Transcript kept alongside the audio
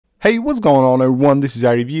Hey, what's going on everyone? This is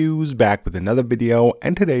iReviews back with another video,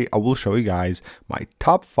 and today I will show you guys my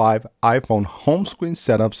top 5 iPhone home screen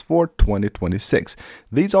setups for 2026.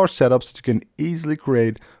 These are setups that you can easily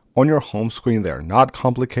create on your home screen. They're not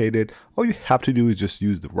complicated. All you have to do is just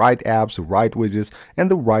use the right apps, the right widgets,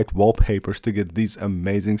 and the right wallpapers to get these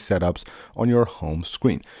amazing setups on your home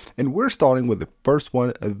screen. And we're starting with the first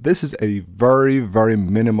one. This is a very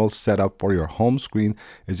minimal setup for your home screen,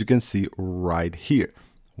 as you can see right here.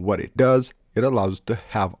 What it does, it allows you to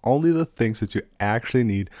have only the things that you actually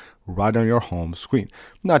need right on your home screen.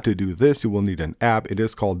 Now, to do this, you will need an app. It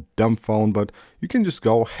is called Dumb Phone, but you can just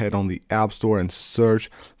go ahead on the App Store and search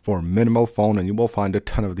for Minimal Phone, and you will find a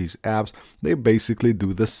ton of these apps. They basically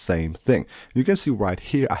do the same thing. You can see right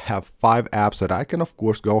here, I have 5 apps that I can, of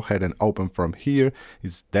course, go ahead and open from here.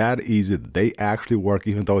 It's that easy. They actually work,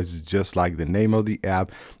 even though it's just like the name of the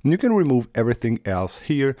app. And you can remove everything else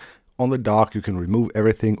here. On the dock, you can remove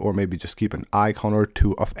everything, or maybe just keep an icon or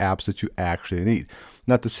 2 of apps that you actually need.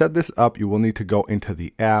 Now, to set this up, you will need to go into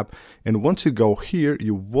the app, and once you go here,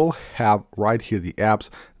 you will have right here the apps.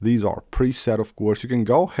 These are preset, of course. You can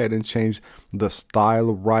go ahead and change the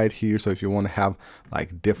style right here. So if you want to have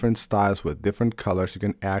like different styles with different colors, you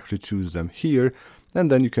can actually choose them here. And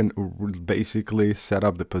then you can basically set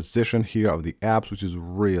up the position here of the apps, which is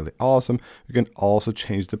really awesome. You can also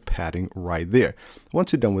change the padding right there.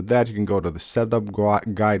 Once you're done with that, you can go to the setup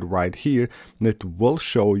guide right here, and it will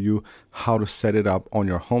show you how to set it up on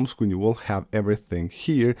your home screen. You will have everything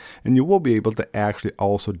here, and you will be able to actually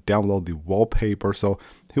also download the wallpaper. So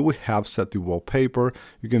here we have set the wallpaper.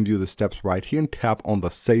 You can view the steps right here and tap on the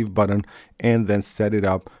save button and then set it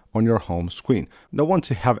up on your home screen. Now, once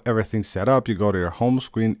you have everything set up, you go to your home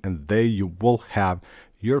screen, and there you will have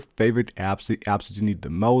your favorite apps, the apps that you need the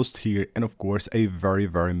most here, and of course a very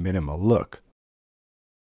minimal look.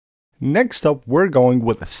 Next up, we're going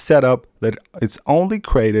with a setup that it's only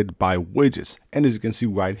created by widgets. And as you can see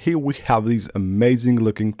right here, we have these amazing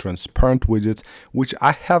looking transparent widgets, which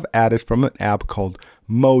I have added from an app called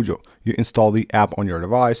Mojo. You install the app on your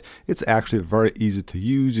device. It's actually very easy to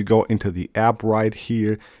use. You go into the app right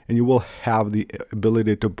here, and you will have the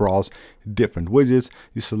ability to browse different widgets.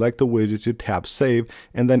 You select the widget, you tap save,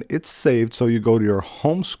 and then it's saved. So you go to your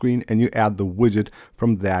home screen and you add the widget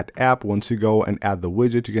from that app. Once you go and add the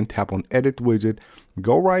widget, you can tap on edit widget,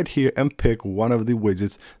 go right here and pick one of the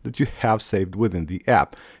widgets that you have saved within the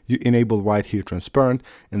app. You enable right here transparent,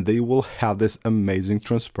 and they will have this amazing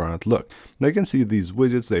transparent look. Now you can see these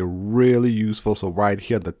widgets, they're really useful. So right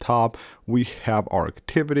here at the top, we have our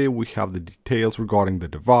activity, we have the details regarding the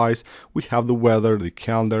device, we have the weather, the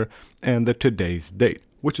calendar, and the today's date,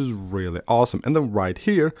 which is really awesome. And then right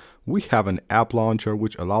here, we have an app launcher,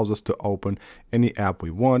 which allows us to open any app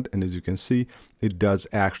we want. And as you can see, it does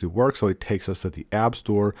actually work. So it takes us to the App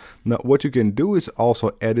Store. Now, what you can do is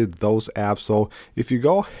also edit those apps. So if you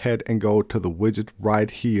go ahead and go to the widget right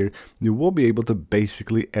here, you will be able to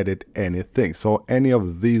basically edit anything. So any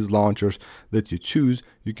of these launchers that you choose,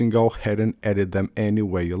 you can go ahead and edit them any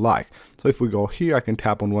way you like. So if we go here, I can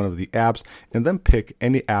tap on one of the apps and then pick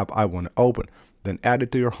any app I want to open. Then add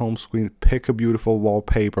it to your home screen, pick a beautiful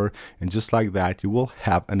wallpaper, and just like that, you will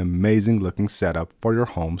have an amazing looking setup for your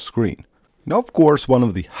home screen. Now, of course, one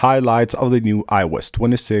of the highlights of the new iOS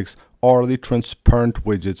 26 are the transparent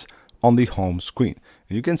widgets on the home screen.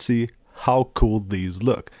 And you can see how cool these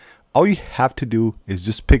look. All you have to do is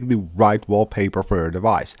just pick the right wallpaper for your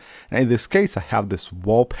device. And in this case, I have this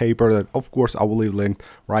wallpaper that, of course, I will leave linked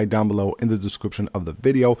right down below in the description of the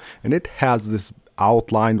video. And it has this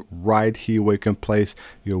outline right here where you can place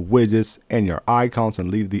your widgets and your icons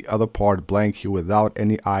and leave the other part blank here without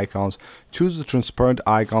any icons. Choose the transparent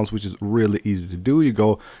icons, which is really easy to do. You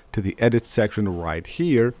go to the edit section right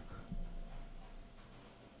here,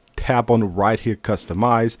 tap on right here,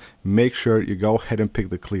 customize, make sure you go ahead and pick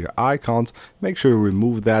the clear icons. Make sure you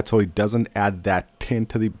remove that so it doesn't add that tint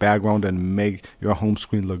to the background and make your home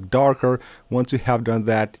screen look darker. Once you have done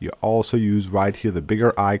that, you also use right here the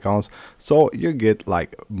bigger icons, so you get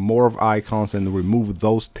like more of icons, and remove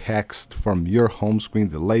those text from your home screen,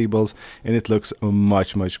 the labels, and it looks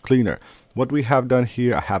much cleaner. What we have done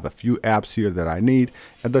here, I have a few apps here that I need.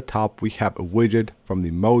 At the top, we have a widget from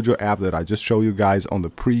the Mojo app that I just showed you guys on the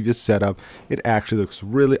previous setup. It actually looks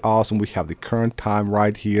really awesome. We have the current time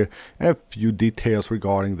right here and a few details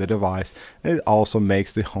regarding the device, and it also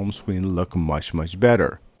makes the home screen look much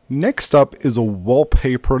better. Next up is a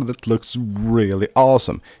wallpaper that looks really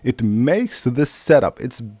awesome. It makes this setup,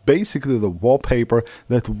 it's basically the wallpaper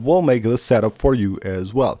that will make this setup for you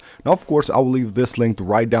as well. Now of course I will leave this linked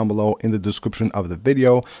right down below in the description of the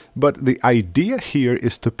video, but the idea here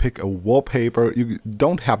is to pick a wallpaper. You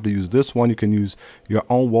don't have to use this one, you can use your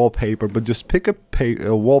own wallpaper, but just pick a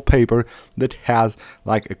wallpaper that has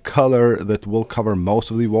like a color that will cover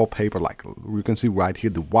most of the wallpaper, like you can see right here,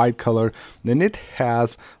 the white color. Then it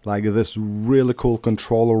has like this really cool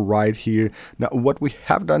controller right here. Now what we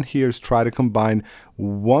have done here is try to combine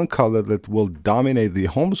one color that will dominate the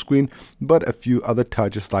home screen, but a few other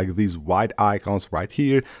touches like these white icons right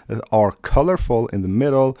here that are colorful in the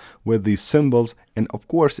middle with these symbols, and of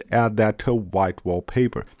course add that to a white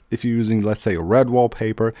wallpaper. If you're using, let's say, a red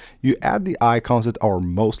wallpaper, you add the icons that are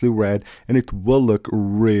mostly red and it will look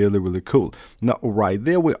really cool. Now right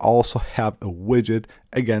there we also have a widget,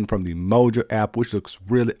 again from the Mojo app, which looks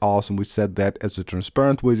really awesome. We set that as a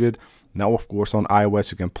transparent widget. Now of course on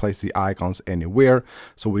iOS you can place the icons anywhere,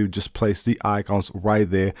 so we just place the icons right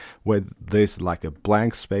there with this like a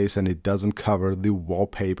blank space, and it doesn't cover the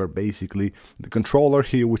wallpaper, basically the controller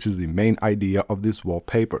here, which is the main idea of this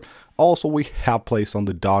wallpaper. Also we have placed on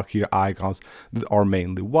the dock here icons that are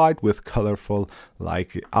mainly white with colorful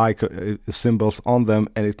like icon symbols on them,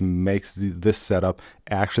 and it makes this setup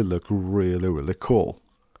actually look really cool.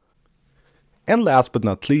 And last but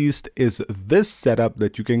not least is this setup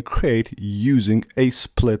that you can create using a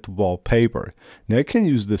split wallpaper. Now you can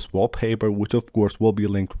use this wallpaper, which of course will be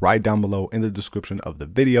linked right down below in the description of the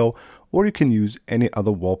video, or you can use any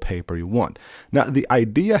other wallpaper you want. Now the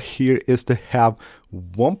idea here is to have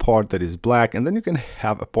one part that is black, and then you can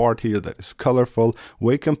have a part here that is colorful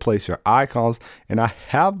where you can place your icons, and I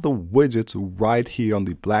have the widgets right here on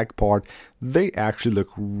the black part. They actually look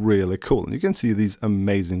really cool, and you can see these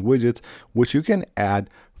amazing widgets which you can add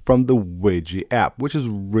from the Widget app, which is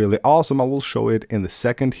really awesome. I will show it in a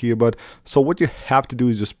second here, but so what you have to do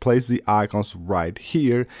is just place the icons right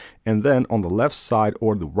here, and then on the left side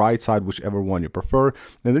or the right side, whichever one you prefer,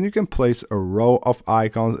 and then you can place a row of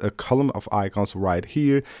icons, a column of icons right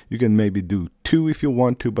here. You can maybe do 2 if you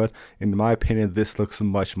want to, but in my opinion this looks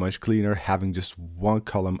much cleaner having just one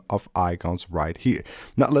column of icons right here.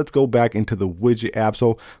 Now let's go back into the Widget app.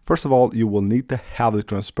 So first of all, you will need to have the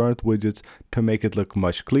transparent widgets to make it look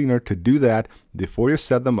much cleaner. To do that, before you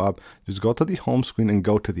set them up, just go to the home screen and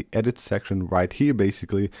go to the edit section right here.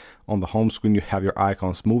 Basically on the home screen you have your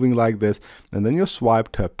icons moving like this, and then you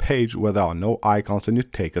swipe to a page where there are no icons and you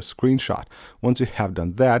take a screenshot. Once you have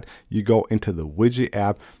done that, you go into the Widget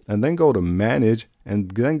app and then go to manage,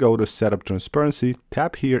 and then go to setup transparency,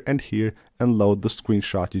 tap here and here, and load the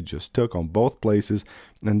screenshot you just took on both places,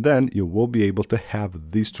 and then you will be able to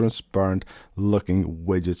have these transparent looking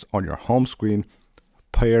widgets on your home screen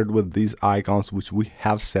paired with these icons, which we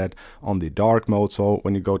have set on the dark mode. So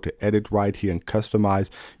when you go to edit right here and customize,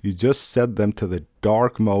 you just set them to the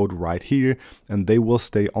dark mode right here, and they will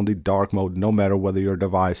stay on the dark mode no matter whether your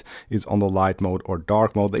device is on the light mode or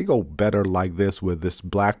dark mode. They go better like this with this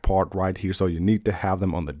black part right here, so you need to have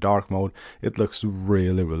them on the dark mode. It looks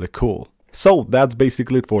really cool. So that's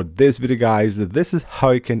basically it for this video, guys. This is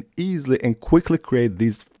how you can easily and quickly create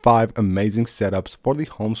these 5 amazing setups for the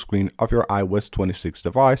home screen of your iOS 26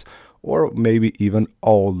 device, or maybe even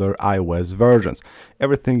older iOS versions.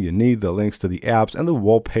 Everything you need, the links to the apps and the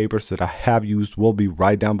wallpapers that I have used will be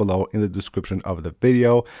right down below in the description of the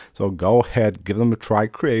video. So go ahead, give them a try,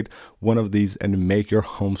 create one of these and make your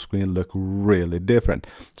home screen look really different.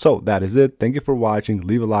 So that is it. Thank you for watching.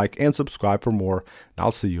 Leave a like and subscribe for more, and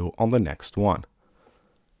I'll see you on the next one.